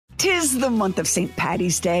'Tis the month of St.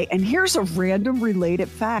 Paddy's Day, and here's a random related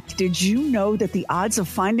fact. Did you know that the odds of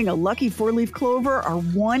finding a lucky four-leaf clover are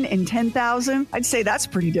 1 in 10,000? I'd say that's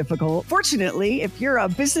pretty difficult. Fortunately, if you're a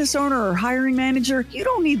business owner or hiring manager, you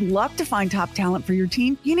don't need luck to find top talent for your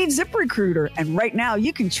team. You need ZipRecruiter, and right now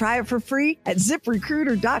you can try it for free at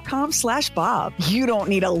ZipRecruiter.com/Bob. You don't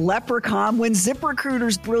need a leprechaun when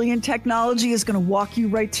ZipRecruiter's brilliant technology is going to walk you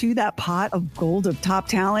right to that pot of gold of top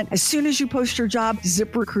talent. As soon as you post your job,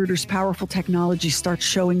 ZipRecruiter's powerful technology starts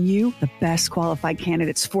showing you the best qualified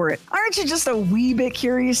candidates for it. Aren't you just a wee bit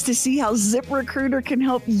curious to see how ZipRecruiter can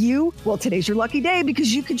help you? Well, today's your lucky day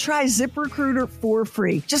because you can try ZipRecruiter for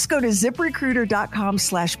free. Just go to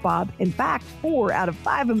ZipRecruiter.com/Bob. In fact, 4 out of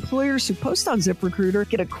 5 employers who post on ZipRecruiter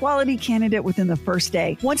get a quality candidate within the first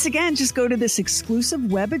day. Once again, just go to this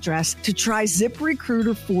exclusive web address to try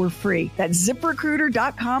ZipRecruiter for free. That's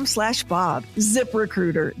ZipRecruiter.com/Bob.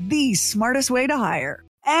 ZipRecruiter, the smartest way to hire.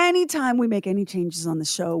 Anytime we make any changes on the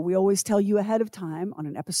show, we always tell you ahead of time on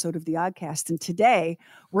an episode of the Oddcast. And today,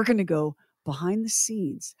 we're going to go behind the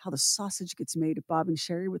scenes, how the sausage gets made at Bob and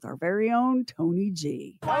Sheri with our very own Tony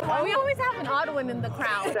G. We always have an odd one in the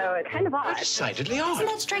crowd. So it's kind of odd. Decidedly odd. Doesn't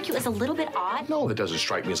that strike you as a little bit odd? No, that doesn't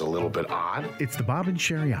strike me as a little bit odd. It's the Bob and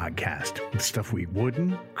Sheri Oddcast, with stuff we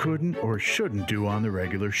wouldn't, couldn't, or shouldn't do on the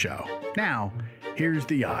regular show. Now, here's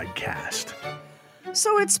the Oddcast.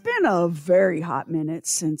 So it's been a very hot minute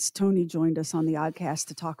since Tony joined us on the Oddcast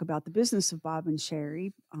to talk about the business of Bob and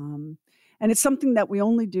Sheri. And it's something that we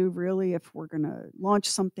only do really if we're going to launch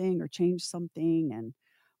something or change something. And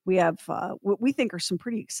we have what we think are some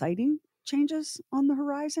pretty exciting changes on the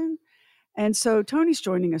horizon. And so Tony's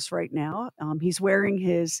joining us right now. He's wearing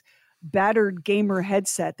his battered gamer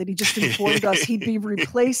headset that he just informed us he'd be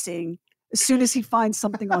replacing as soon as he finds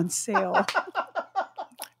something on sale.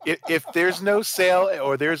 If there's no sale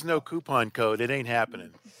or there's no coupon code, it ain't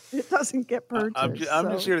happening. It doesn't get purchased. I'm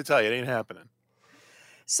just here to tell you, it ain't happening.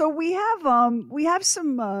 So we have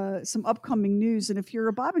some upcoming news, and if you're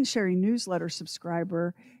a Bob and Sheri newsletter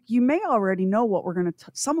subscriber, you may already know what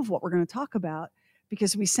some of what we're going to talk about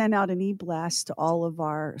because we send out an e-blast to all of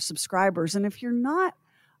our subscribers. And if you're not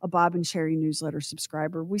a Bob and Sheri newsletter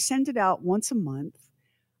subscriber, we send it out once a month.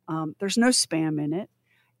 There's no spam in it.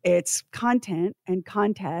 It's content and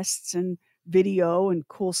contests and video and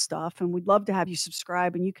cool stuff. And we'd love to have you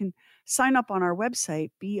subscribe. And you can sign up on our website,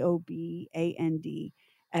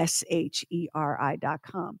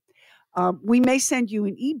 BOBANDSHERI.com. We may send you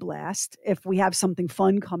an e-blast if we have something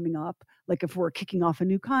fun coming up, like if we're kicking off a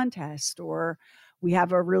new contest or we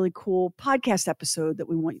have a really cool podcast episode that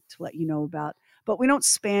we want to let you know about. But we don't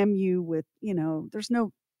spam you with, there's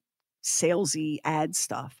no salesy ad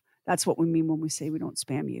stuff. That's what we mean when we say we don't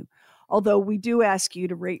spam you. Although we do ask you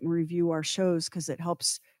to rate and review our shows because it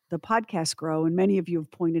helps the podcast grow. And many of you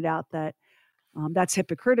have pointed out that that's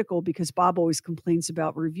hypocritical because Bob always complains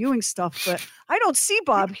about reviewing stuff. But I don't see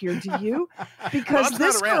Bob here, do you? Because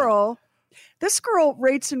this girl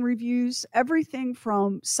rates and reviews everything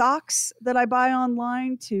from socks that I buy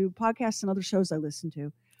online to podcasts and other shows I listen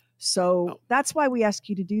to. So that's why we ask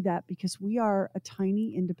you to do that, because we are a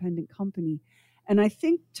tiny independent company. And I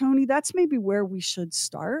think, Tony, that's maybe where we should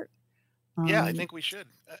start. Yeah, I think we should.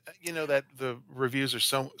 That the reviews are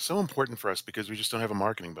so important for us because we just don't have a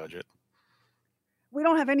marketing budget. We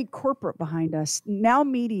don't have any corporate behind us. Now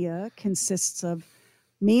Media consists of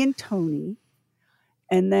me and Tony,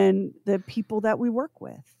 and then the people that we work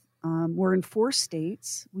with. We're in 4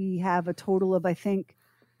 states. We have a total of, I think,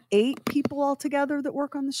 8 people altogether that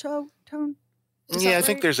work on the show, Tone? Yeah, I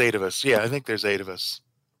think there's 8 of us. Yeah, I think there's 8 of us.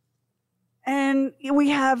 And we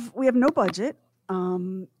have no budget.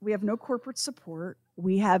 We have no corporate support.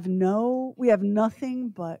 We have nothing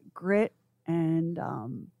but grit and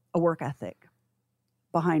a work ethic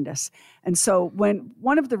behind us. And so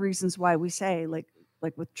one of the reasons why we say, like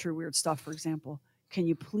with True Weird Stuff, for example, can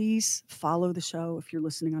you please follow the show if you're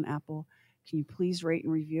listening on Apple? Can you please rate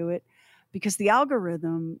and review it? Because the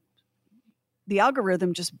algorithm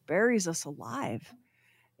just buries us alive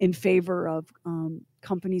in favor of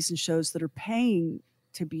companies and shows that are paying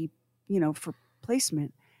to be, for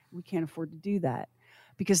placement. We can't afford to do that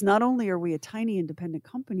because not only are we a tiny independent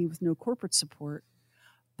company with no corporate support,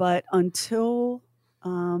 but until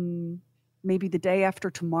maybe the day after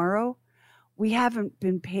tomorrow, we haven't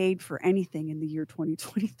been paid for anything in the year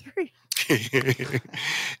 2023.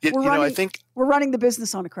 I think we're running the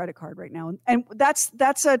business on a credit card right now. And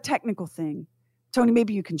that's a technical thing. Tony,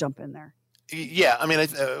 maybe you can jump in there. Yeah, I mean,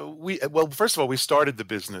 first of all, we started the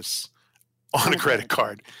business on a credit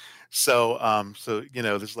card, so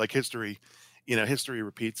there's like history, history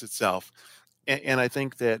repeats itself. And I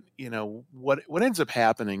think that, what ends up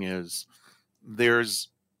happening is there's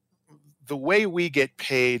the way we get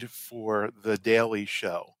paid for the daily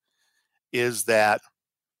show is that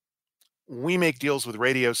we make deals with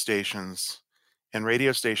radio stations, and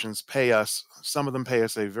radio stations pay us. Some of them pay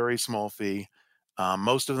us a very small fee.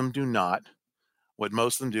 Most of them do not. What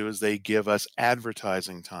most of them do is they give us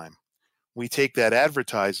advertising time. We take that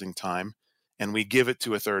advertising time and we give it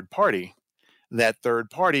to a third party. That third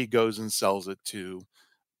party goes and sells it to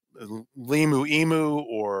Limu Emu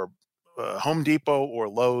or Home Depot or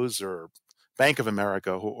Lowe's or Bank of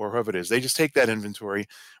America or whoever it is. They just take that inventory,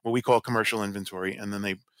 what we call commercial inventory, and then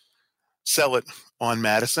they sell it on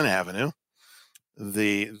Madison Avenue.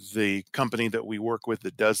 The company that we work with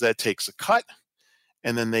that does that takes a cut,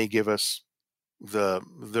 and then they give us the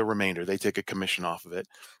remainder. They take a commission off of it,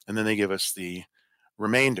 and then they give us the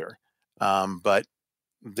remainder. But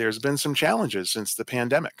there's been some challenges since the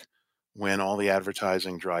pandemic when all the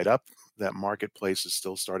advertising dried up. That marketplace is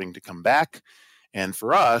still starting to come back. And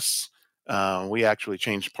for us, we actually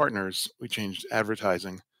changed partners. We changed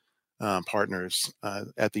advertising partners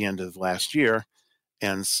at the end of last year.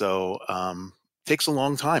 And so takes a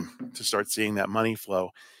long time to start seeing that money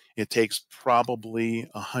flow. It takes probably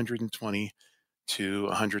 120 to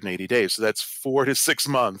 180 days. So that's 4 to 6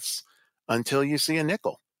 months until you see a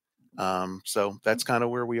nickel. So that's kind of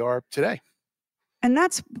where we are today. And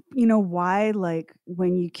that's, why, like,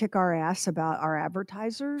 when you kick our ass about our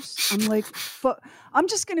advertisers, I'm like, but I'm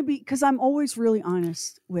just going to be, because I'm always really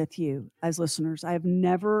honest with you as listeners. I've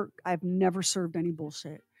never served any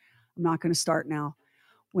bullshit. I'm not going to start now.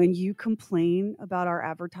 When you complain about our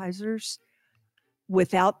advertisers,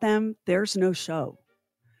 without them, there's no show.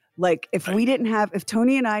 Like, if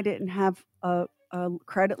Tony and I didn't have a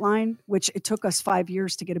credit line, which it took us 5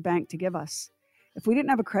 years to get a bank to give us, if we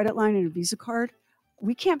didn't have a credit line and a Visa card,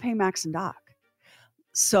 we can't pay Max and Doc.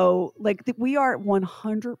 So, like, we are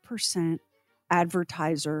 100%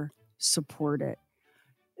 advertiser supported.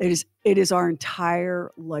 It is our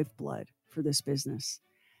entire lifeblood for this business.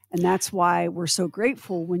 And that's why we're so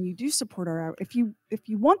grateful when you do support if you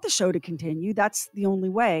want the show to continue, that's the only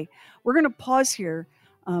way. We're going to pause here.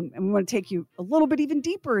 And we want to take you a little bit even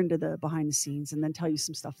deeper into the behind the scenes and then tell you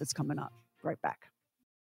some stuff that's coming up. Right back.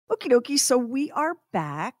 Okie dokie. So we are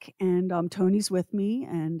back, and Tony's with me,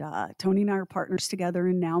 and Tony and I are partners together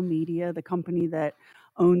in Now Media, the company that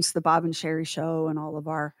owns the Bob and Sheri Show and all of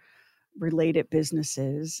our related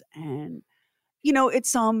businesses. And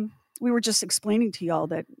it's we were just explaining to y'all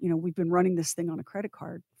that we've been running this thing on a credit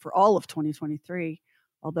card for all of 2023,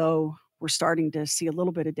 although we're starting to see a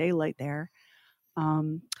little bit of daylight there.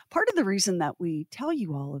 Part of the reason that we tell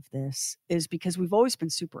you all of this is because we've always been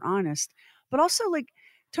super honest, but also, like,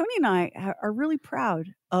 Tony and I are really proud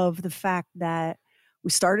of the fact that we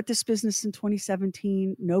started this business in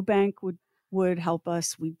 2017. No bank would help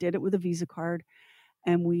us. We did it with a Visa card,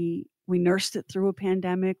 and we nursed it through a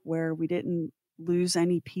pandemic where we didn't lose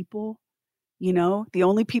any people. The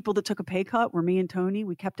only people that took a pay cut were me and Tony.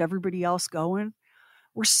 We kept everybody else going.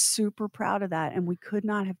 We're super proud of that, and we could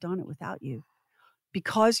not have done it without you.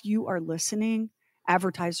 Because you are listening,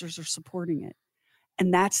 advertisers are supporting it.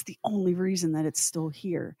 And that's the only reason that it's still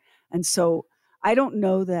here. And so I don't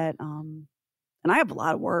know that, and I have a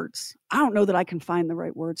lot of words. I don't know that I can find the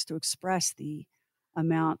right words to express the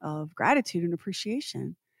amount of gratitude and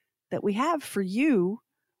appreciation that we have for you,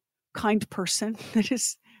 kind person that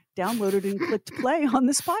has downloaded and clicked play on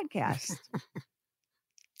this podcast.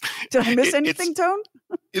 Did I miss anything, Tone?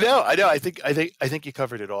 I know. I think you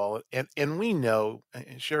covered it all. And we know,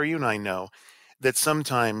 Sheri, you and I know that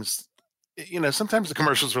sometimes the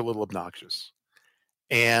commercials are a little obnoxious.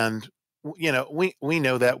 And we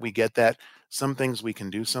know that, we get that. Some things we can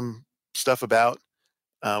do some stuff about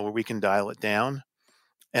where we can dial it down.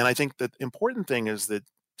 And I think the important thing is that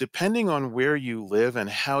depending on where you live and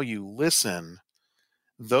how you listen,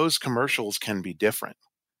 those commercials can be different.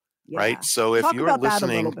 Yeah. Right? So if Talk you're about listening,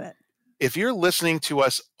 that a little bit. If you're listening to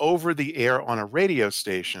us over the air on a radio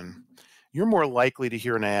station, you're more likely to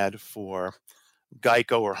hear an ad for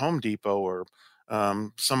Geico or Home Depot or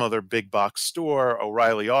some other big box store,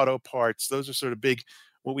 O'Reilly Auto Parts. Those are sort of big,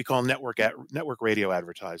 what we call network radio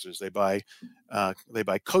advertisers. They buy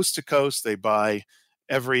coast to coast. They buy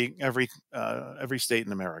every state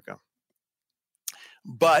in America.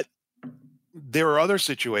 But there are other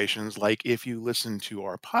situations, like if you listen to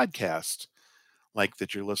our podcast, like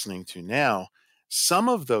that you're listening to now, some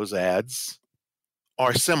of those ads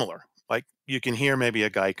are similar. Like you can hear maybe a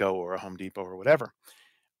Geico or a Home Depot or whatever,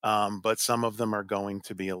 but some of them are going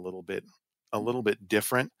to be a little bit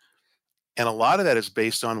different, and a lot of that is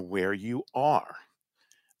based on where you are.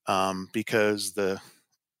 because the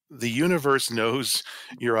universe knows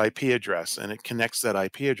your IP address and it connects that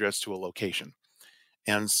IP address to a location.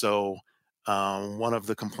 And so one of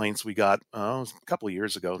the complaints we got it was a couple of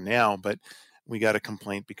years ago now, but we got a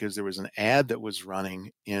complaint because there was an ad that was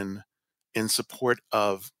running in support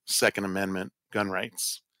of Second Amendment gun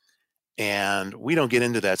rights. And we don't get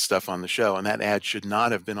into that stuff on the show, and that ad should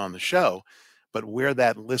not have been on the show. But where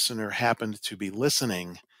that listener happened to be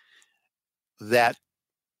listening, that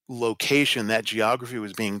location, that geography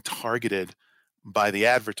was being targeted by the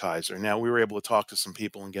advertiser. Now, we were able to talk to some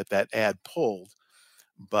people and get that ad pulled,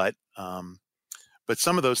 but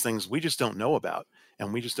some of those things we just don't know about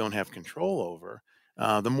and we just don't have control over.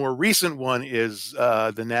 The more recent one is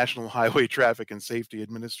the National Highway Traffic and Safety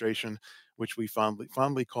Administration, which we fondly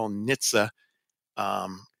call NHTSA,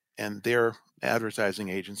 and their advertising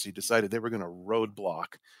agency decided they were going to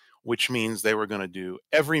roadblock, which means they were going to do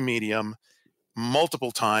every medium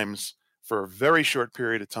multiple times for a very short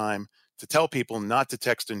period of time to tell people not to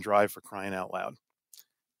text and drive, for crying out loud.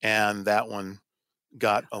 And that one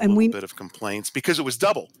got a little bit of complaints because it was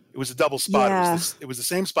double. It was a double spot. Yeah. It was the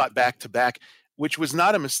same spot back to back, which was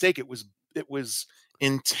not a mistake. It was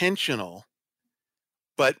intentional,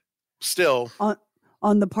 but still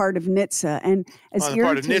on the part of NHTSA. And as on the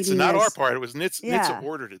part of NHTSA, not our part. It was NHTSA. Yeah. NHTSA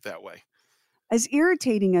ordered it that way. As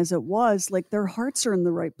irritating as it was, like, their hearts are in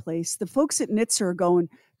the right place. The folks at NHTSA are going,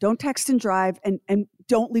 don't text and drive, and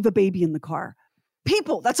don't leave a baby in the car.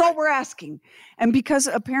 People, that's all we're asking. And because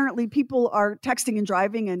apparently people are texting and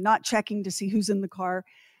driving and not checking to see who's in the car,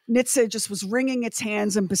 NHTSA just was wringing its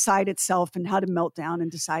hands and beside itself and had a meltdown and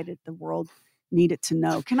decided the world needed to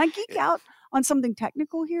know. Can I geek out on something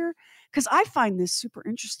technical here? Because I find this super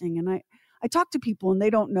interesting. And I talk to people and they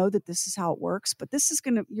don't know that this is how it works, but this is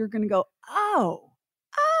you're going to go,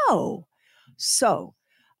 oh. So,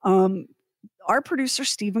 our producer,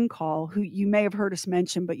 Stephen Call, who you may have heard us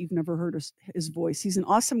mention, but you've never heard his voice. He's an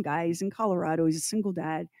awesome guy. He's in Colorado. He's a single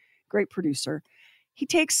dad, great producer. He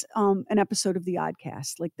takes an episode of the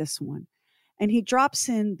Oddcast like this one, and he drops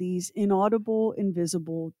in these inaudible,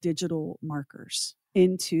 invisible digital markers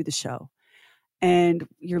into the show. And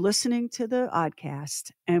you're listening to the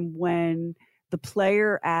Oddcast, and when the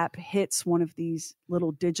player app hits one of these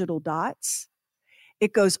little digital dots,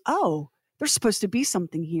 it goes, oh, there's supposed to be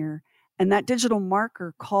something here. And that digital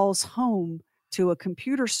marker calls home to a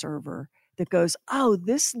computer server that goes, oh,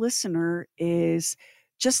 this listener is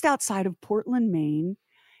just outside of Portland, Maine.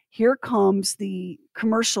 Here comes the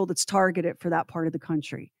commercial that's targeted for that part of the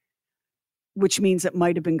country, which means it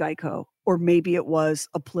might have been Geico, or maybe it was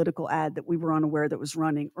a political ad that we were unaware that was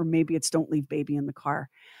running, or maybe it's don't leave baby in the car.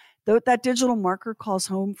 That digital marker calls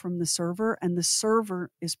home from the server, and the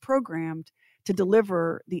server is programmed to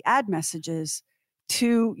deliver the ad messages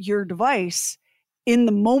to your device in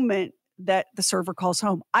the moment that the server calls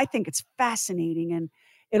home. I think it's fascinating, and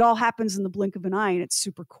it all happens in the blink of an eye, and it's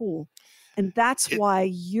super cool. And that's why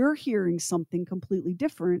you're hearing something completely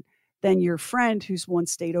different than your friend who's one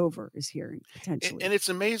state over is hearing potentially. And it's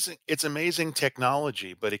amazing. It's amazing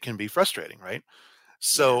technology, but it can be frustrating, right?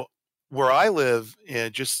 So where I live,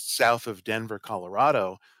 just south of Denver,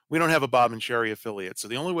 Colorado, we don't have a Bob and Sheri affiliate. So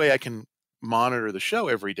the only way I can monitor the show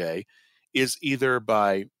every day is either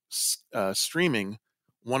by streaming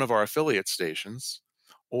one of our affiliate stations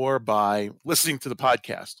or by listening to the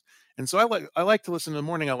podcast. And so I like to listen in the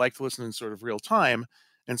morning. I like to listen in sort of real time.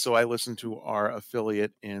 And so I listen to our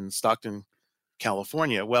affiliate in Stockton,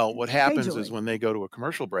 California. Well, what happens is when they go to a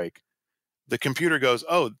commercial break, the computer goes,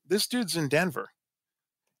 oh, this dude's in Denver.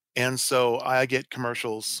 And so I get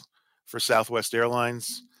commercials for Southwest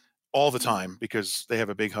Airlines all the time because they have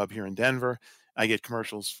a big hub here in Denver. I get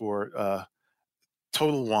commercials for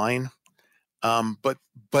Total Wine. But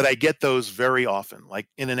I get those very often. Like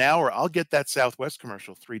in an hour, I'll get that Southwest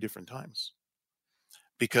commercial 3 different times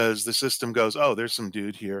because the system goes, oh, there's some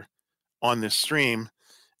dude here on this stream,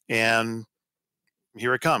 and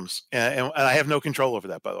here it comes. And I have no control over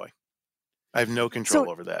that, by the way. I have no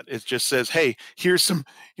control over that. It just says, hey, here's some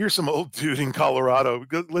old dude in Colorado.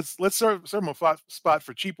 Let's serve him a spot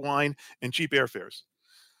for cheap wine and cheap airfares.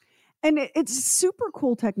 And it's super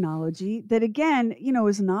cool technology that, again,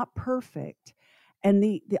 is not perfect. And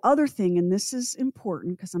the other thing, and this is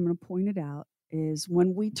important because I'm going to point it out, is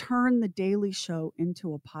when we turn the Daily Show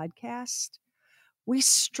into a podcast, we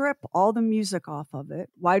strip all the music off of it.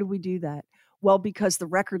 Why do we do that? Well, because the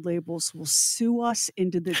record labels will sue us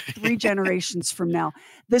into the 3 generations from now.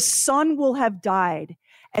 The sun will have died,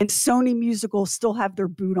 and Sony Music will still have their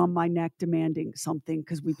boot on my neck demanding something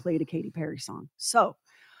because we played a Katy Perry song. So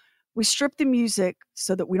we strip the music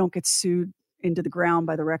so that we don't get sued into the ground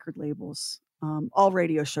by the record labels. All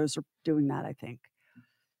radio shows are doing that, I think.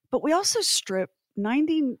 But we also strip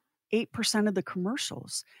 98% of the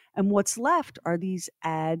commercials. And what's left are these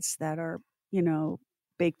ads that are,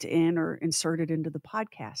 baked in or inserted into the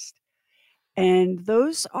podcast. And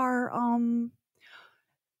those are, I'm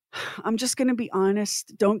just going to be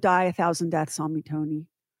honest. Don't die 1,000 deaths on me, Tony.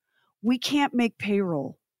 We can't make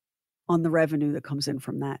payroll on the revenue that comes in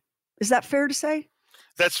from that. Is that fair to say?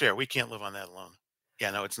 That's fair. We can't live on that alone.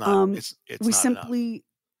 Yeah, no, it's not. It's we not enough.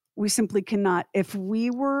 We simply cannot. If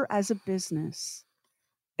we were as a business,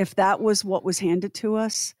 if that was what was handed to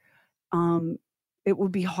us, it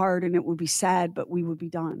would be hard and it would be sad, but we would be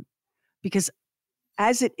done. Because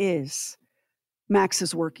as it is, Max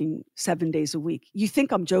is working 7 days a week. You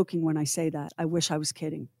think I'm joking when I say that. I wish I was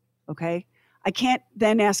kidding. Okay. I can't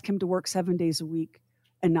then ask him to work 7 days a week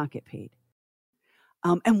and not get paid.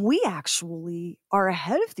 And we actually are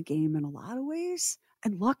ahead of the game in a lot of ways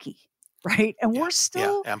and lucky, right? And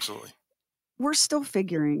absolutely. We're still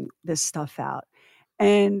figuring this stuff out.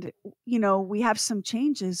 And, we have some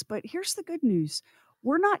changes, but here's the good news.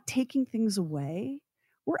 We're not taking things away.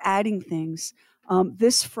 We're adding things.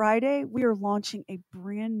 This Friday, we are launching a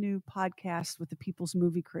brand new podcast with the People's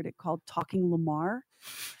Movie Critic called Talking Lamar,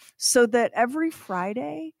 so that every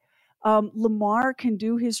Friday, Lamar can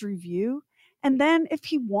do his review. And then if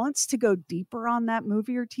he wants to go deeper on that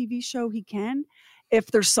movie or TV show, he can. If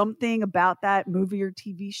there's something about that movie or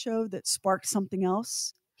TV show that sparked something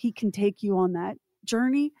else, he can take you on that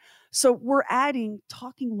journey. So we're adding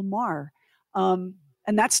Talking Lamar.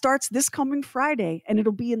 And that starts this coming Friday, and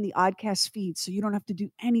it'll be in the Oddcast feed. So you don't have to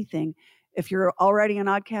do anything. If you're already an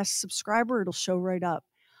Oddcast subscriber, it'll show right up.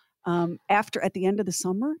 At the end of the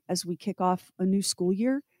summer, as we kick off a new school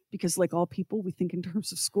year, because like all people, we think in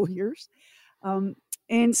terms of school years.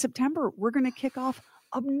 In September, we're going to kick off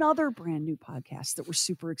another brand new podcast that we're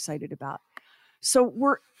super excited about. So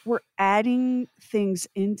we're adding things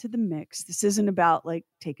into the mix. This isn't about like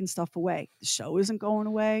taking stuff away. The show isn't going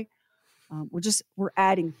away. We're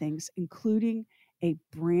adding things, including a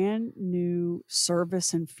brand new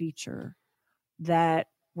service and feature that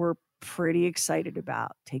we're pretty excited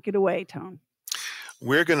about. Take it away, Tone.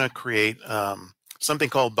 We're going to create something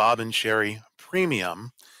called Bob and Sheri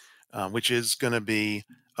Premium, which is going to be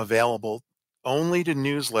available only to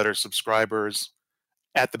newsletter subscribers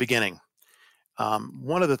at the beginning.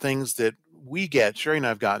 One of the things that we get, Sheri and I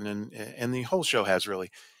have gotten, and the whole show has really,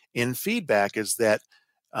 in feedback is that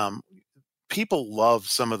people love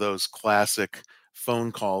some of those classic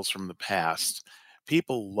phone calls from the past.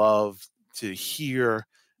 People love to hear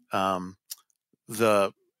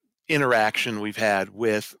the interaction we've had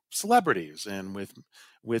with celebrities and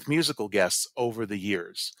with musical guests over the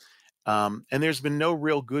years. And there's been no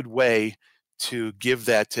real good way to give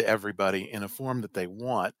that to everybody in a form that they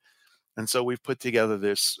want. And so we've put together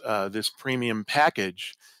this premium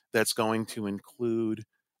package that's going to include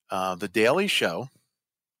the Daily Show.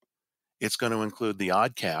 It's going to include the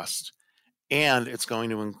Oddcast, and it's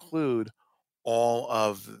going to include all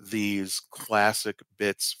of these classic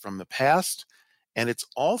bits from the past. And it's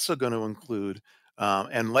also going to include,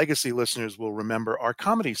 and legacy listeners will remember, our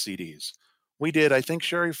comedy CDs. We did, I think,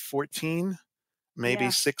 Sheri, 14,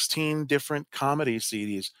 maybe 16 different comedy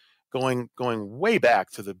CDs going way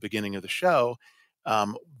back to the beginning of the show.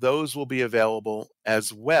 Those will be available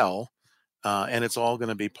as well. And it's all going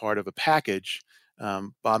to be part of a package,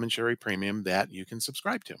 Bob and Sheri Premium, that you can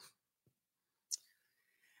subscribe to.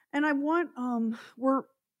 And I want,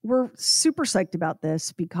 we're super psyched about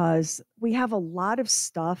this because we have a lot of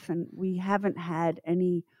stuff and we haven't had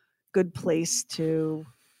any good place to,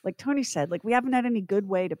 like Tony said, like we haven't had any good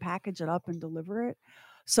way to package it up and deliver it.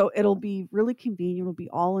 So it'll be really convenient. It'll be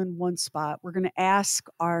all in one spot. We're going to ask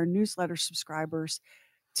our newsletter subscribers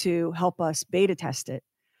to help us beta test it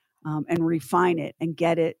and refine it and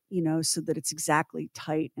get it, so that it's exactly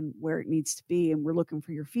tight and where it needs to be. And we're looking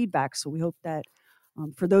for your feedback. So we hope that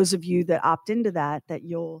for those of you that opt into that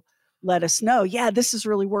you'll let us know, this is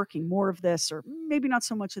really working, more of this, or maybe not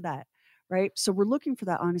so much of that, right? So we're looking for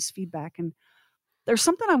that honest feedback. And there's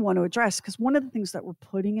something I want to address, because one of the things that we're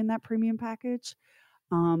putting in that premium package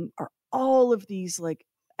are all of these like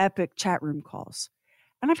epic chat room calls.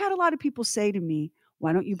 And I've had a lot of people say to me,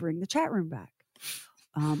 why don't you bring the chat room back?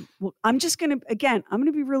 Well, I'm going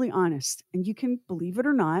to be really honest, and you can believe it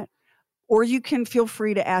or not, or you can feel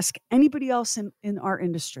free to ask anybody else in our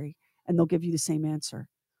industry and they'll give you the same answer.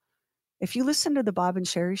 If you listen to the Bob and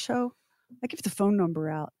Sheri show, I give the phone number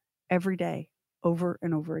out every day over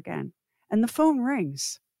and over again. And the phone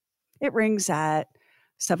rings. It rings at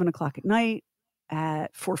 7:00 at night,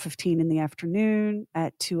 at 4:15 in the afternoon,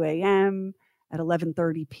 at 2 a.m., at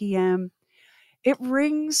 11:30 p.m. It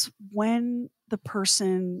rings when the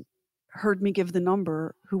person heard me give the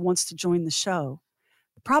number who wants to join the show.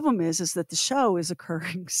 The problem is that the show is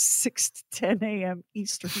occurring 6 to 10 a.m.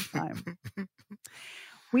 Eastern time.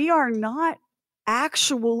 We are not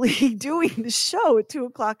actually doing the show at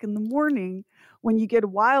 2:00 in the morning when you get a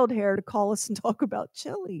wild hair to call us and talk about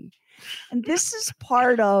chili. And this is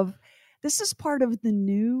part of the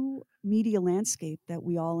new media landscape that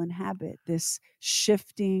we all inhabit, this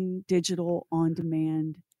shifting digital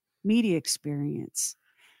on-demand media experience.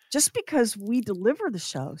 Just because we deliver the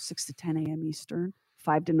show 6 to 10 a.m. Eastern,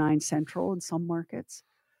 5 to 9 Central in some markets,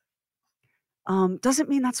 doesn't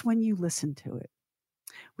mean that's when you listen to it,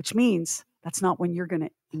 which means that's not when you're going to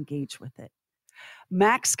engage with it.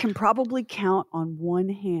 Max can probably count on one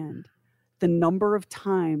hand the number of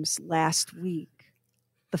times last week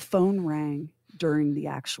the phone rang during the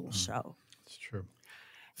actual show. It's true.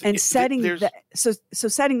 And setting that, so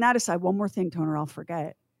setting that aside, one more thing, Toner, I'll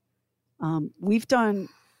forget. We've done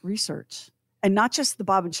research, and not just the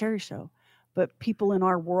Bob and Sheri show, but people in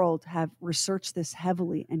our world have researched this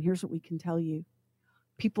heavily. And here's what we can tell you.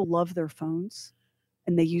 People love their phones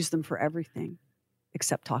and they use them for everything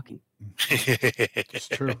except talking. It's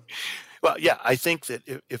true. Well, yeah, I think that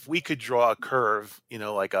if we could draw a curve,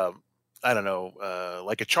 like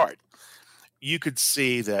like a chart, you could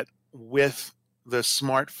see that with the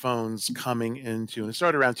smartphones coming into, and it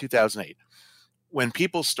started around 2008, when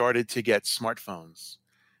people started to get smartphones,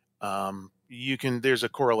 there's a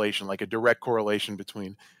correlation, like a direct correlation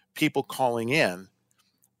between people calling in,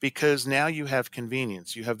 because now you have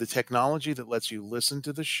convenience. You have the technology that lets you listen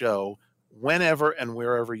to the show whenever and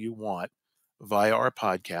wherever you want via our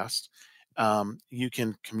podcast. You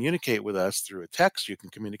can communicate with us through a text. You can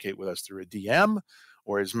communicate with us through a DM,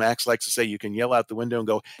 or as Max likes to say, you can yell out the window and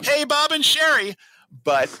go, "Hey, Bob and Sheri."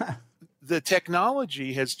 But the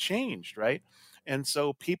technology has changed, right? And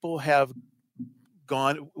so people have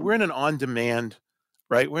gone, we're in an on-demand,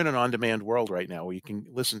 right? We're in an on-demand world right now where you can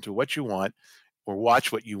listen to what you want or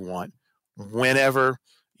watch what you want whenever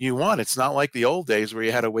you want. It's not like the old days where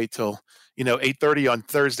you had to wait till 8:30 on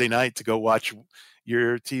Thursday night to go watch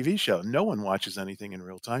your TV show. No one watches anything in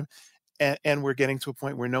real time, and we're getting to a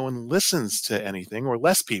point where no one listens to anything, or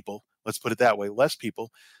less people, let's put it that way, less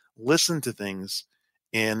people listen to things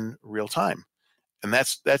in real time. And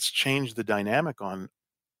that's changed the dynamic on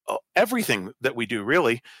everything that we do,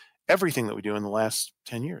 really everything that we do in the last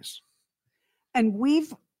 10 years. And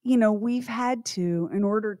we've had to, in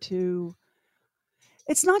order to,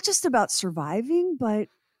 it's not just about surviving, but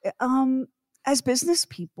as business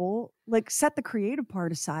people, like, set the creative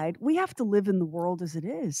part aside, we have to live in the world as it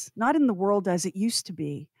is, not in the world as it used to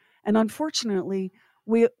be. And unfortunately,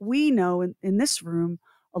 we know in this room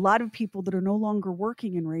a lot of people that are no longer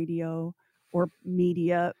working in radio or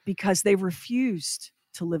media because they refused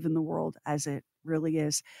to live in the world as it really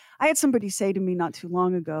is. I had somebody say to me not too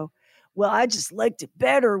long ago, "Well, I just liked it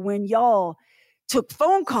better when y'all took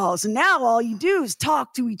phone calls and now all you do is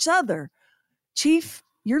talk to each other." Chief,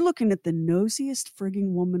 you're looking at the nosiest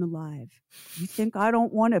frigging woman alive. You think I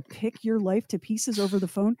don't want to pick your life to pieces over the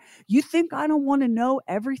phone? You think I don't want to know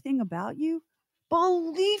everything about you?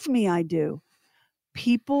 Believe me, I do.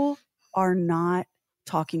 People are not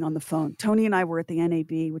talking on the phone. Tony and I were at the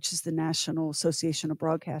NAB, which is the National Association of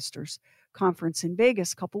Broadcasters conference in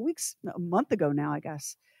Vegas a month ago now, I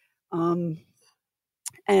guess. And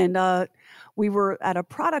we were at a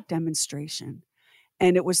product demonstration,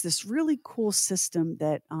 and it was this really cool system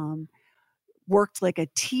that worked like a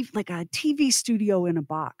TV studio in a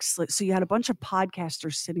box. So you had a bunch of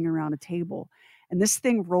podcasters sitting around a table, and this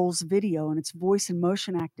thing rolls video, and it's voice and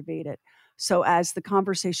motion activated. So as the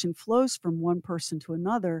conversation flows from one person to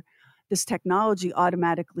another, this technology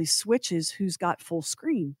automatically switches who's got full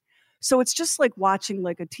screen. So it's just like watching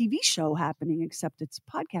like a TV show happening, except it's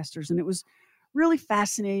podcasters. And it was really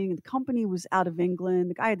fascinating. The company was out of England.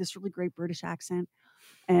 The guy had this really great British accent.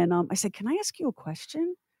 And I said, "Can I ask you a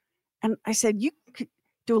question?" And I said,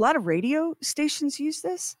 "Do a lot of radio stations use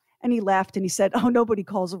this?" And he laughed and he said, "Oh, nobody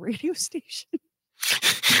calls a radio station." And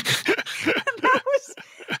that was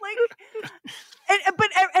like,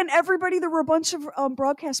 and everybody, there were a bunch of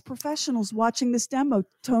broadcast professionals watching this demo.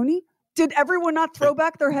 Tony, did everyone not throw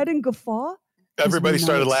back their head and guffaw? Everybody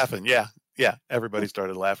started laughing. Yeah. Everybody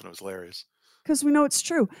started laughing. It was hilarious. Because we know it's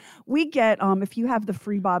true. We get, if you have the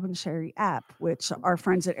free Bob and Sheri app, which our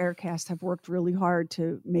friends at Aircast have worked really hard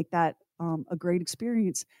to make that a great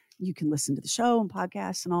experience, you can listen to the show and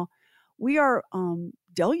podcasts and all. We are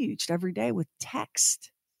deluged every day with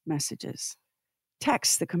text messages.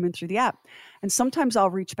 texts that come in through the app. And sometimes I'll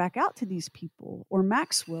reach back out to these people, or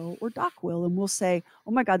Max will, or Doc will, and we'll say,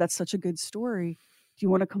 oh my God, that's such a good story. Do you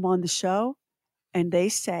want to come on the show? And they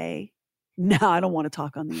say, no, I don't want to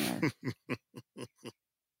talk on the air.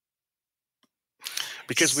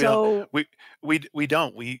 Because So- we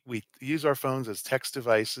don't. We use our phones as text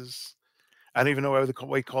devices. I don't even know why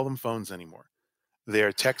we call them phones anymore.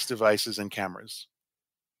 They're text devices and cameras.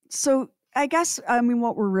 So I guess, I mean,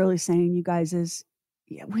 what we're really saying, you guys, is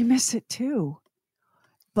yeah, we miss it too.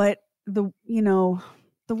 But the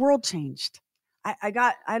world changed.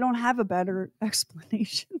 I don't have a better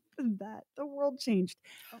explanation than that. The world changed.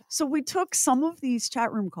 So we took some of these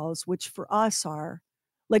chat room calls, which for us are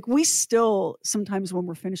like, we still sometimes when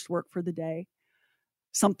we're finished work for the day,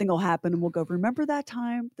 something will happen and we'll go, remember that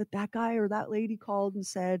time that guy or that lady called and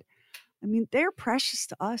said, I mean, they're precious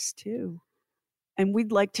to us too. And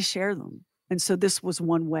we'd like to share them. And so this was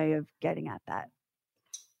one way of getting at that.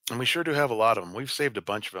 And we sure do have a lot of them. We've saved a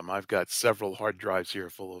bunch of them. I've got several hard drives here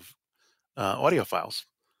full of audio files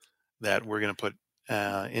that we're going to put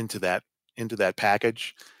into that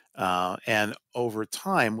package. And over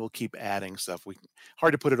time, we'll keep adding stuff.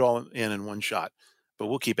 Hard to put it all in one shot, but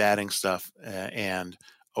we'll keep adding stuff. And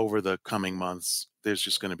over the coming months, there's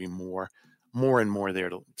just going to be more and more there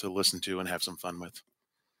to listen to and have some fun with.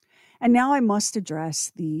 And now I must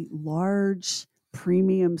address the large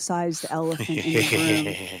premium-sized elephant in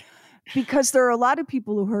the room. Because there are a lot of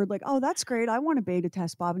people who heard like, oh, that's great. I want to beta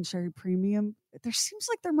test Bob and Sheri Premium. There seems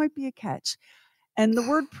like there might be a catch. And the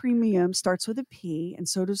word premium starts with a P, and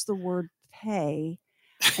so does the word pay.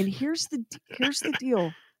 And here's the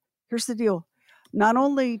deal. Here's the deal. Not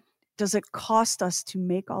only does it cost us to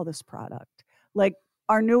make all this product, like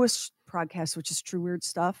our newest podcast, which is True Weird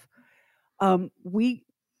Stuff,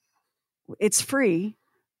 it's free.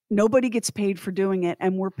 Nobody gets paid for doing it,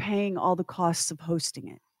 and we're paying all the costs of hosting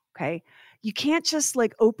it. Okay. You can't just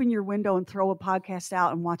like open your window and throw a podcast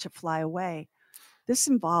out and watch it fly away. This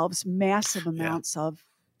involves massive amounts of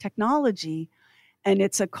technology, and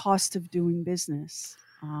it's a cost of doing business.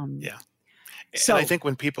 So I think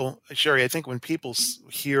when people,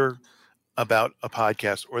 Sheri, hear about a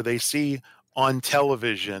podcast or they see on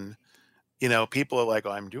television, people are like,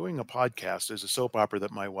 oh, I'm doing a podcast. There's a soap opera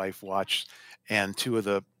that my wife watched, and two of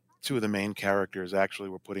the main characters actually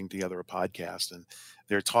were putting together a podcast, and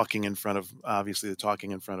they're talking in front of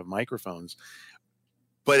microphones,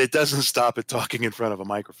 but it doesn't stop at talking in front of a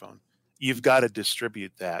microphone. You've got to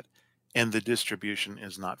distribute that, and the distribution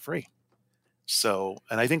is not free. So,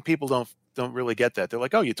 and I think people don't really get that. They're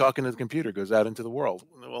like, oh, you're talking to the computer, goes out into the world.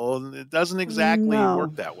 Well, it doesn't exactly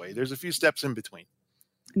work that way. There's a few steps in between.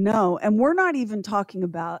 No, and we're not even talking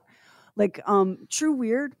about like True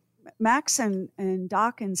Weird. Max and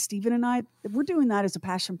Doc and Steven and I, we're doing that as a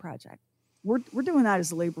passion project. We're doing that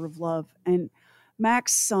as a labor of love. And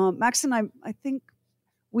Max and I think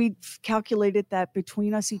we calculated that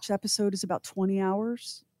between us each episode is about 20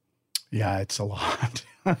 hours. Yeah, it's a lot.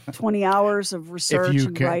 20 hours of research if you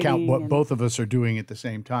and writing count what both of us are doing at the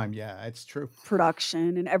same time. Yeah, it's true.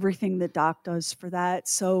 Production and everything that Doc does for that.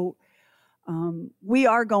 So we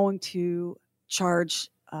are going to charge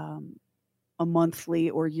a monthly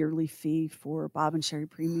or yearly fee for Bob and Sheri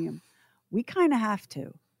Premium. We kind of have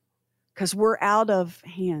to, because we're out of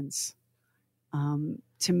hands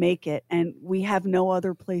to make it. And we have no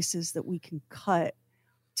other places that we can cut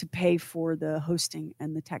to pay for the hosting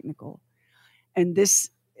and the technical. And this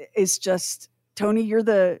is just, Tony, you're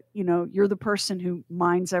the person who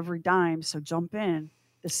minds every dime. So jump in.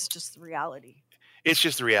 This is just the reality. It's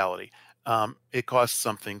just the reality. It costs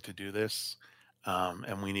something to do this, and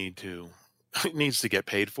it needs to get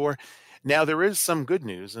paid for. Now, there is some good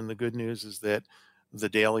news, and the good news is that the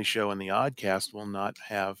Daily Show and the Oddcast will not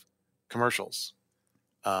have commercials.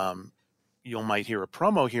 You might hear a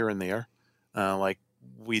promo here and there, like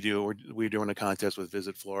we do. We're doing a contest with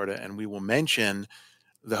Visit Florida, and we will mention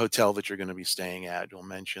the hotel that you're going to be staying at. We'll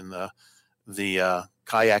mention the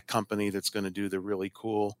kayak company that's going to do the really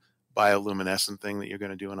cool bioluminescent thing that you're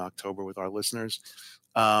going to do in October with our listeners.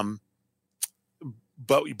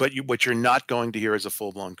 But what you're not going to hear is a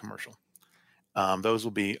full-blown commercial. Those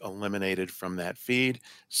will be eliminated from that feed.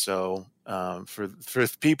 So for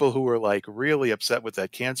people who are like really upset with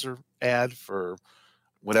that cancer ad for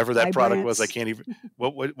whatever that product was, I can't even.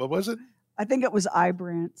 What was it? I think it was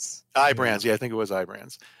iBrands. iBrands, yeah, I think it was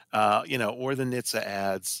iBrands. Or the NHTSA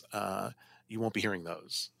ads. You won't be hearing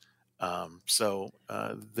those. So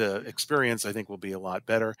the experience, I think, will be a lot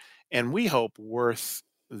better, and we hope worth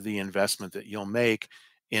the investment that you'll make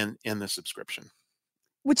in the subscription,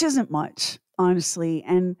 which isn't much, honestly.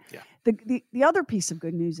 And the other piece of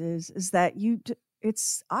good news is that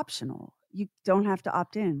it's optional. You don't have to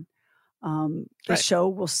opt in. The Right. show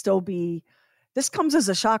will still be. This comes as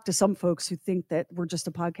a shock to some folks who think that we're just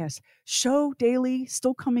a podcast. Show daily,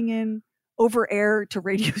 still coming in over air to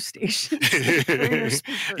radio stations, radio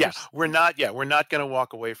speakers. We're not going to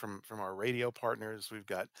walk away from our radio partners. We've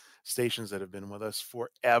got stations that have been with us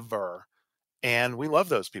forever, and we love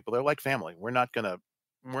those people. They're like family. We're not going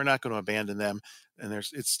to abandon them, and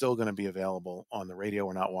it's still going to be available on the radio.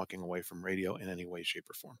 We're not walking away from radio in any way, shape,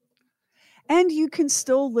 or form. And you can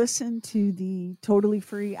still listen to the totally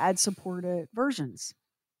free ad-supported versions.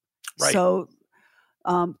 Right. So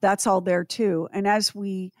that's all there too. And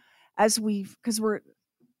because we're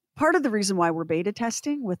part of the reason why we're beta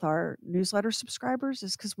testing with our newsletter subscribers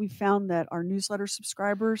is because we found that our newsletter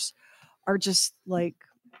subscribers are just like,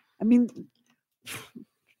 I mean,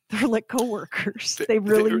 they're like coworkers. They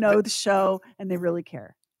really know the show and they really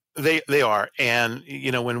care. They are, and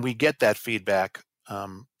when we get that feedback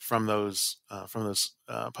from those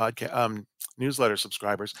podcast newsletter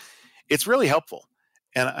subscribers, it's really helpful.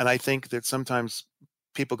 And I think that sometimes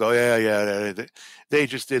people go, yeah, they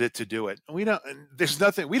just did it to do it. We don't. There's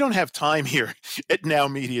nothing. We don't have time here at Now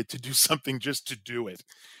Media to do something just to do it.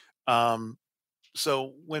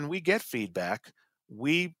 So when we get feedback,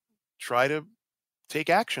 we try to take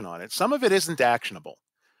action on it. Some of it isn't actionable,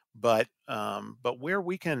 but where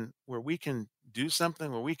we can do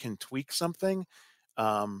something, where we can tweak something,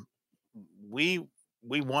 we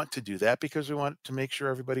want to do that because we want to make sure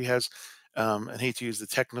everybody has. I hate to use the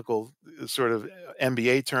technical sort of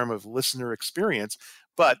MBA term of listener experience,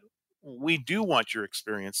 but we do want your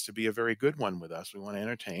experience to be a very good one with us. We want to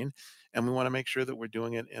entertain, and we want to make sure that we're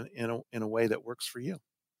doing it in a way that works for you.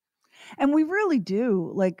 And we really do.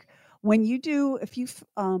 Like when you do, if you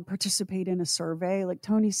participate in a survey, like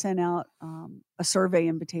Tony sent out a survey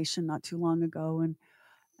invitation not too long ago, and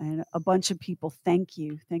a bunch of people, thank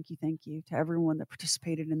you to everyone that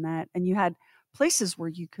participated in that. And you had places where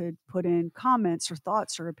you could put in comments or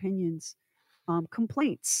thoughts or opinions,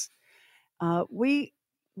 complaints. We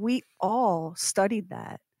all studied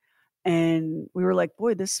that, and we were like,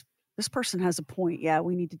 boy, this person has a point. Yeah,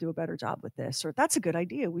 we need to do a better job with this, or that's a good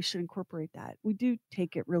idea. We should incorporate that. We do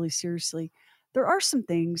take it really seriously. There are some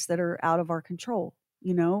things that are out of our control,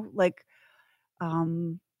 like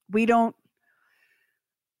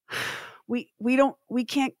we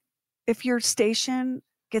can't, if your station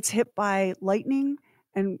gets hit by lightning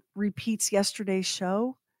and repeats yesterday's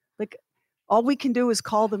show, like all we can do is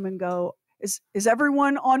call them and go, is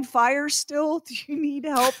everyone on fire still? Do you need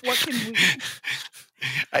help? What can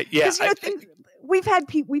we?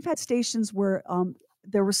 We've had stations where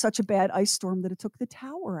there was such a bad ice storm that it took the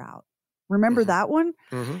tower out. Remember that one?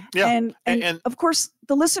 Mm-hmm. Yeah. And of course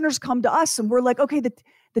the listeners come to us and we're like, okay,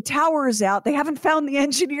 the tower is out. They haven't found the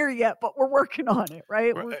engineer yet, but we're working on it,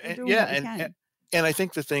 right? We're doing what we can. And I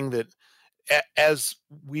think the thing that as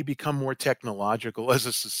we become more technological as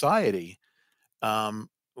a society,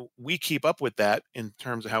 we keep up with that in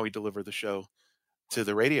terms of how we deliver the show to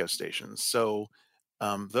the radio stations. So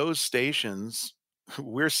those stations,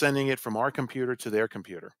 we're sending it from our computer to their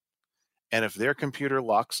computer. And if their computer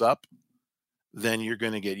locks up, then you're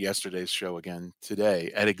going to get yesterday's show again today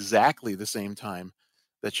at exactly the same time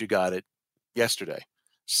that you got it yesterday.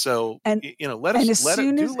 So, let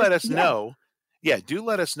us know. Yeah, do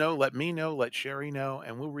let us know. Let me know. Let Sheri know.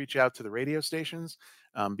 And we'll reach out to the radio stations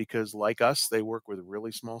because like us, they work with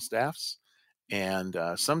really small staffs. And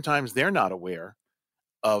sometimes they're not aware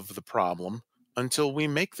of the problem until we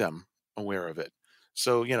make them aware of it.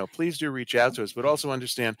 So, please do reach out to us, but also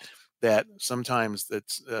understand that sometimes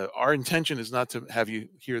that's our intention is not to have you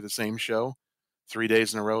hear the same show 3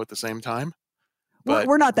 days in a row at the same time. But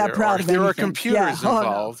we're not that proud of anything. There are computers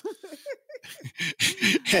involved.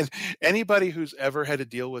 And anybody who's ever had to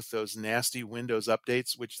deal with those nasty Windows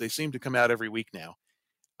updates, which they seem to come out every week now,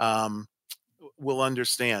 will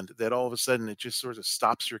understand that all of a sudden it just sort of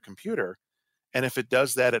stops your computer. And if it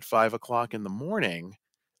does that at 5 o'clock in the morning,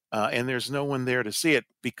 and there's no one there to see it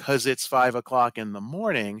because it's 5 o'clock in the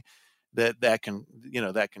morning, that can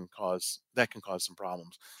cause some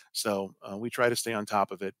problems. So we try to stay on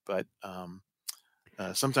top of it, but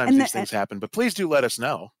sometimes these things happen. But please do let us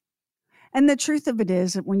know. And the truth of it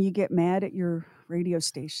is that when you get mad at your radio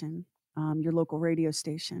station, your local radio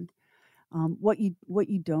station, what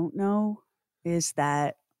you don't know is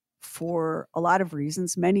that for a lot of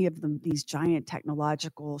reasons, many of them, these giant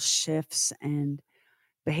technological shifts and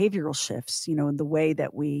behavioral shifts, in the way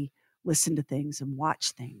that we listen to things and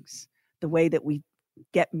watch things, the way that we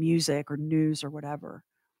get music or news or whatever,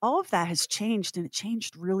 all of that has changed, and it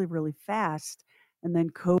changed really, really fast. And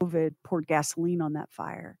then COVID poured gasoline on that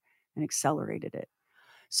fire. and accelerated it.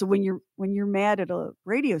 So when you're mad at a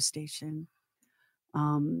radio station,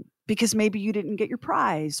 because maybe you didn't get your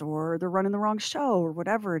prize or they're running the wrong show or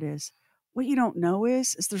whatever it is, what you don't know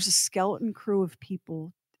is there's a skeleton crew of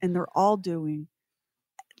people and they're all doing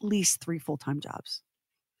at least 3 full-time jobs.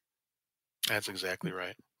 That's exactly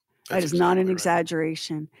right. That is not an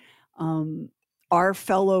exaggeration. Our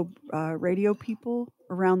fellow radio people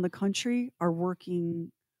around the country are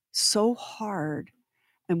working so hard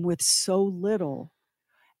and with so little,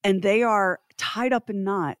 and they are tied up in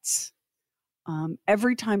knots.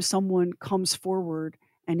 Every time someone comes forward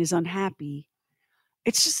and is unhappy,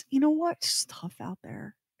 it's just, you know what? It's just tough out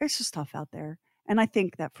there. It's just tough out there. And I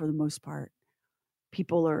think that for the most part,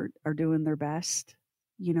 people are doing their best.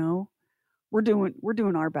 You know, we're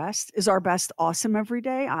doing our best. Is our best awesome every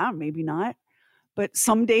day? Maybe not. But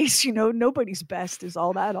some days, you know, nobody's best is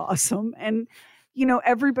all that awesome. And, you know,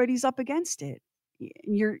 everybody's up against it.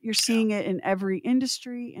 You're seeing it in every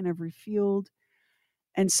industry, in every field.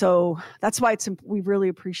 And so that's why we really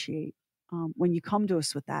appreciate when you come to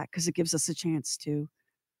us with that, because it gives us a chance to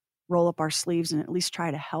roll up our sleeves and at least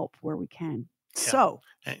try to help where we can. Yeah. So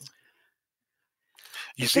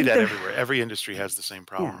you see that everywhere. Every industry has the same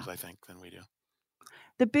problems, I think, than we do.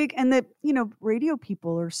 Radio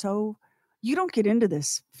people are so, you don't get into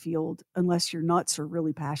this field unless your nuts are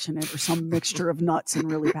really passionate or some mixture of nuts and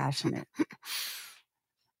really passionate.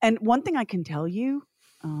 And one thing I can tell you,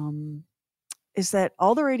 is that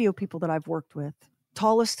all the radio people that I've worked with,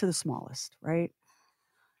 tallest to the smallest, right?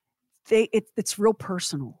 It's real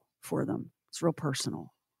personal for them. It's real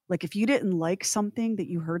personal. Like if you didn't like something that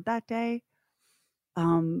you heard that day,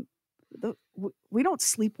 we don't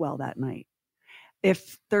sleep well that night.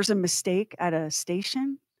 If there's a mistake at a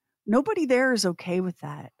station, nobody there is okay with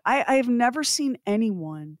that. I have never seen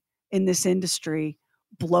anyone in this industry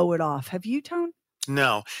blow it off. Have you, Tone?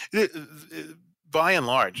 No. By and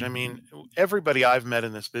large, I mean, everybody I've met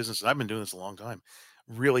in this business, and I've been doing this a long time,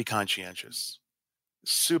 really conscientious,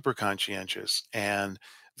 super conscientious, and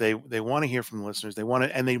they want to hear from the listeners. They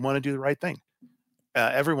want to do the right thing.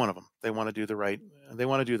 Every one of them, they want to do the right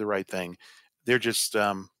thing. They're just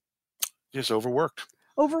overworked,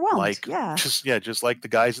 overwhelmed, just like the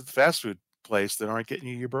guys at the fast food place that aren't getting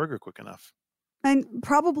you your burger quick enough. And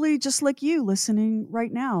probably just like you listening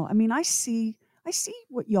right now. I mean, I see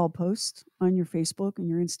what y'all post on your Facebook and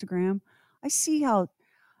your Instagram. I see how,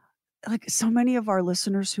 like, so many of our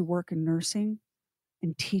listeners who work in nursing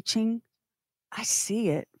and teaching, I see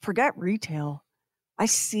it. Forget retail. I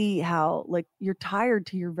see how, like, you're tired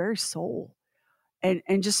to your very soul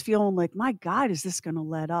and just feeling like, my God, is this going to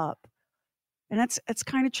let up? And that's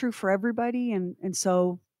kind of true for everybody. And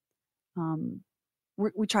so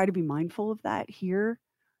we try to be mindful of that here.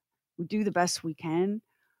 We do the best we can.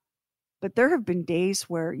 But there have been days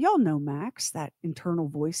where, y'all know Max, that internal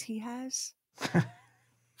voice he has.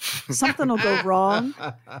 Something will go wrong,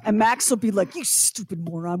 and Max will be like, "You stupid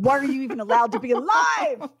moron! Why are you even allowed to be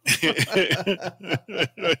alive?"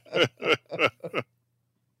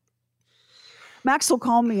 Max will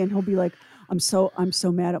call me and he'll be like, I'm so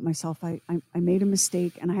mad at myself. I made a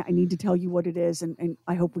mistake and I need to tell you what it is, and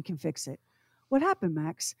I hope we can fix it." What happened,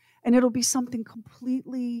 Max? And it'll be something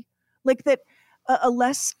completely like that. A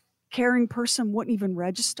less caring person wouldn't even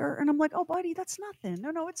register. And I'm like, "Oh, buddy, that's nothing.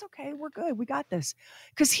 No, it's okay. We're good. We got this."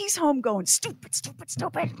 Because he's home going, stupid.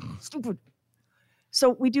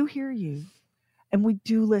 So we do hear you and we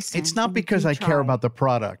do listen. It's not because I care about the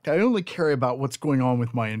product. I only care about what's going on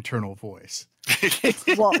with my internal voice.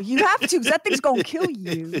 Well, you have to, because that thing's going to kill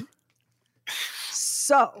you.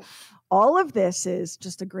 So all of this is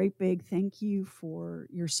just a great big thank you for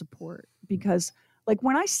your support. Because like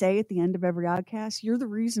when I say at the end of every podcast, you're the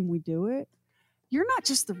reason we do it. You're not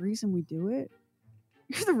just the reason we do it.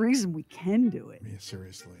 You're the reason we can do it. Yeah,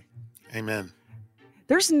 seriously. Amen.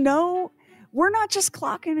 We're not just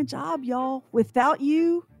clocking a job, y'all. Without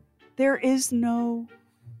you, there is no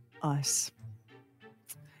us.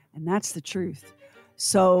 And that's the truth.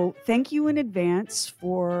 So thank you in advance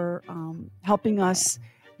for helping us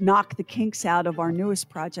knock the kinks out of our newest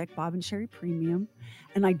project, Bob and Sheri Premium.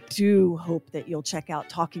 And I do hope that you'll check out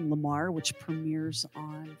Talking Lamar, which premieres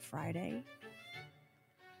on Friday.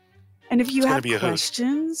 And if you have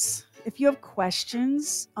questions,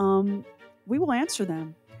 we will answer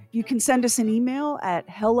them. You can send us an email at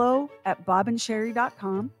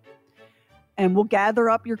hello@bobandsheri.com. And we'll gather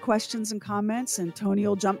up your questions and comments, and Tony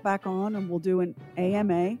will jump back on and we'll do an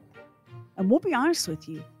AMA. And we'll be honest with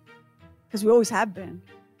you, because we always have been,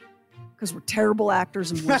 because we're terrible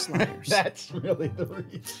actors and worse liars. That's really the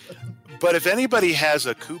reason. But if anybody has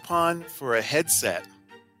a coupon for a headset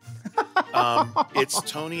It's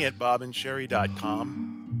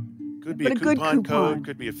Tony@bobandsheri.com. Could be But a a good coupon coupon. code,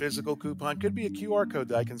 could be a physical coupon, could be a QR code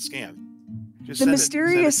that I can scan. Just The send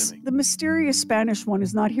mysterious, it to me. the mysterious Spanish one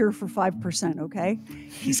is not here for 5%. Okay,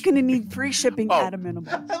 he's going to need free shipping Oh. at a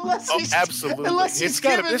minimum. Unless Oh, he's, absolutely. Unless he's It's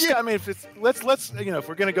got giving to. you, I mean, if it's let's if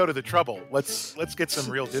we're gonna go to the trouble, let's get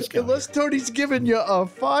some real discount. unless Tony's giving you a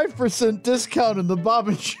 5% discount in the Bob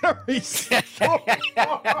and Sheri store.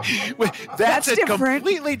 Wait, that's a different.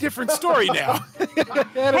 completely different story now.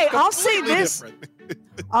 Hey, I'll say this.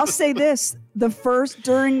 I'll say this.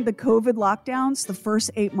 During the COVID lockdowns, the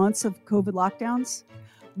first 8 months of COVID lockdowns,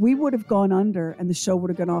 we would have gone under and the show would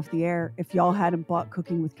have gone off the air if y'all hadn't bought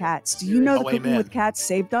Cooking with Cats. Do you know that Cooking amen. with Cats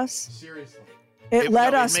saved us? Seriously. It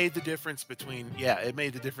led us. It made the difference between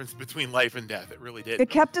life and death. It really did. It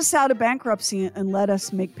kept us out of bankruptcy and let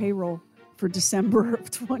us make payroll for December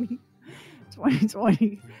of 2020.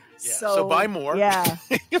 Yeah. So buy more. Yeah.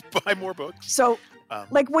 Buy more books. So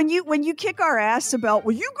like when you kick our ass about,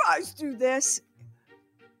 well, you guys do this.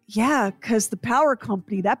 Yeah, because the power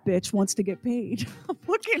company, that bitch, wants to get paid.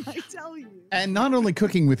 What can I tell you? And not only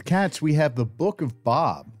Cooking with Cats, we have the Book of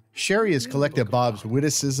Bob. Sheri has collected Bob's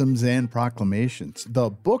witticisms and proclamations. The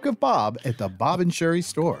Book of Bob at the Bob and Sheri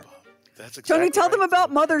store. That's exactly Tony, tell right. them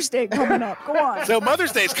about Mother's Day coming up. Go on. So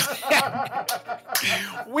Mother's Day's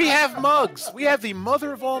we have mugs. We have the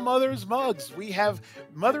Mother of All Mothers mugs. We have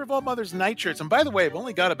Mother of All Mothers nightshirts. And by the way, I've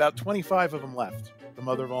only got about 25 of them left. The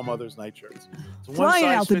Mother of All Mothers nightshirts. So one Flying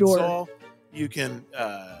size out the fits door. all. You can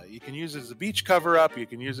use it as a beach cover up. You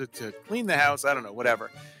can use it to clean the house. I don't know,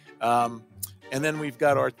 whatever. And then we've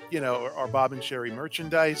got our Bob and Sheri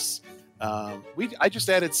merchandise. I just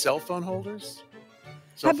added cell phone holders.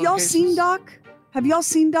 Have y'all seen Doc? Have y'all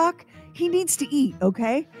seen Doc? He needs to eat,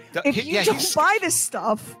 okay? If you don't buy this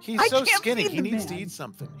stuff, He's I so can't skinny. feed He the needs to man. eat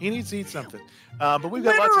something. But we've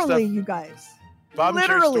got lots of Literally, stuff. you guys. Bob and Sheri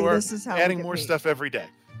literally, store, this is how we adding get more paid. stuff every day.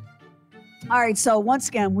 All right, so once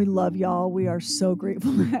again, we love y'all. We are so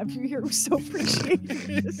grateful to have you here. We so appreciate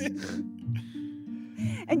this.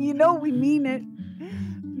 And you know we mean it.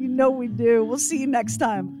 You know we do. We'll see you next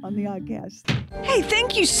time on the Oddcast. Hey,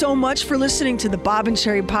 thank you so much for listening to the Bob and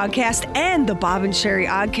Sheri podcast and the Bob and Sheri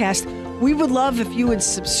Oddcast. We would love if you would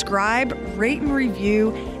subscribe, rate and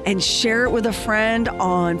review, and share it with a friend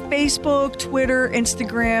on Facebook, Twitter,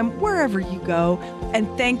 Instagram, wherever you go. And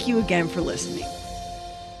thank you again for listening.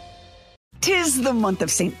 'Tis the month of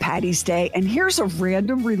St. Paddy's Day, and here's a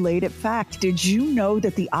random related fact. Did you know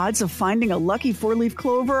that the odds of finding a lucky four-leaf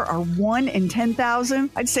clover are 1 in 10,000?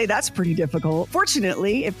 I'd say that's pretty difficult.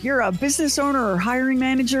 Fortunately, if you're a business owner or hiring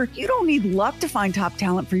manager, you don't need luck to find top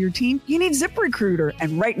talent for your team. You need ZipRecruiter,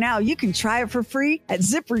 and right now you can try it for free at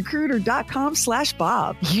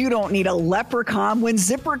ZipRecruiter.com/Bob. You don't need a leprechaun when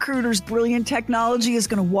ZipRecruiter's brilliant technology is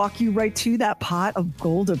going to walk you right to that pot of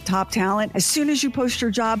gold of top talent. As soon as you post your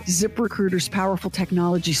job, ZipRecruiter's powerful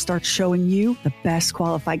technology starts showing you the best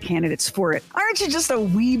qualified candidates for it. Aren't you just a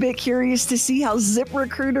wee bit curious to see how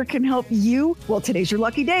ZipRecruiter can help you? Well, today's your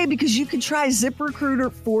lucky day because you can try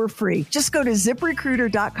ZipRecruiter for free. Just go to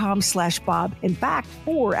ZipRecruiter.com/Bob. In fact,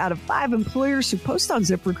 4 out of 5 employers who post on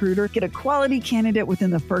ZipRecruiter get a quality candidate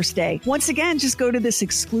within the first day. Once again, just go to this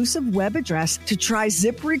exclusive web address to try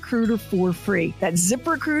ZipRecruiter for free. That's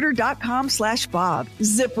ZipRecruiter.com/Bob.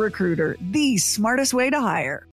 ZipRecruiter, the smartest way to hire.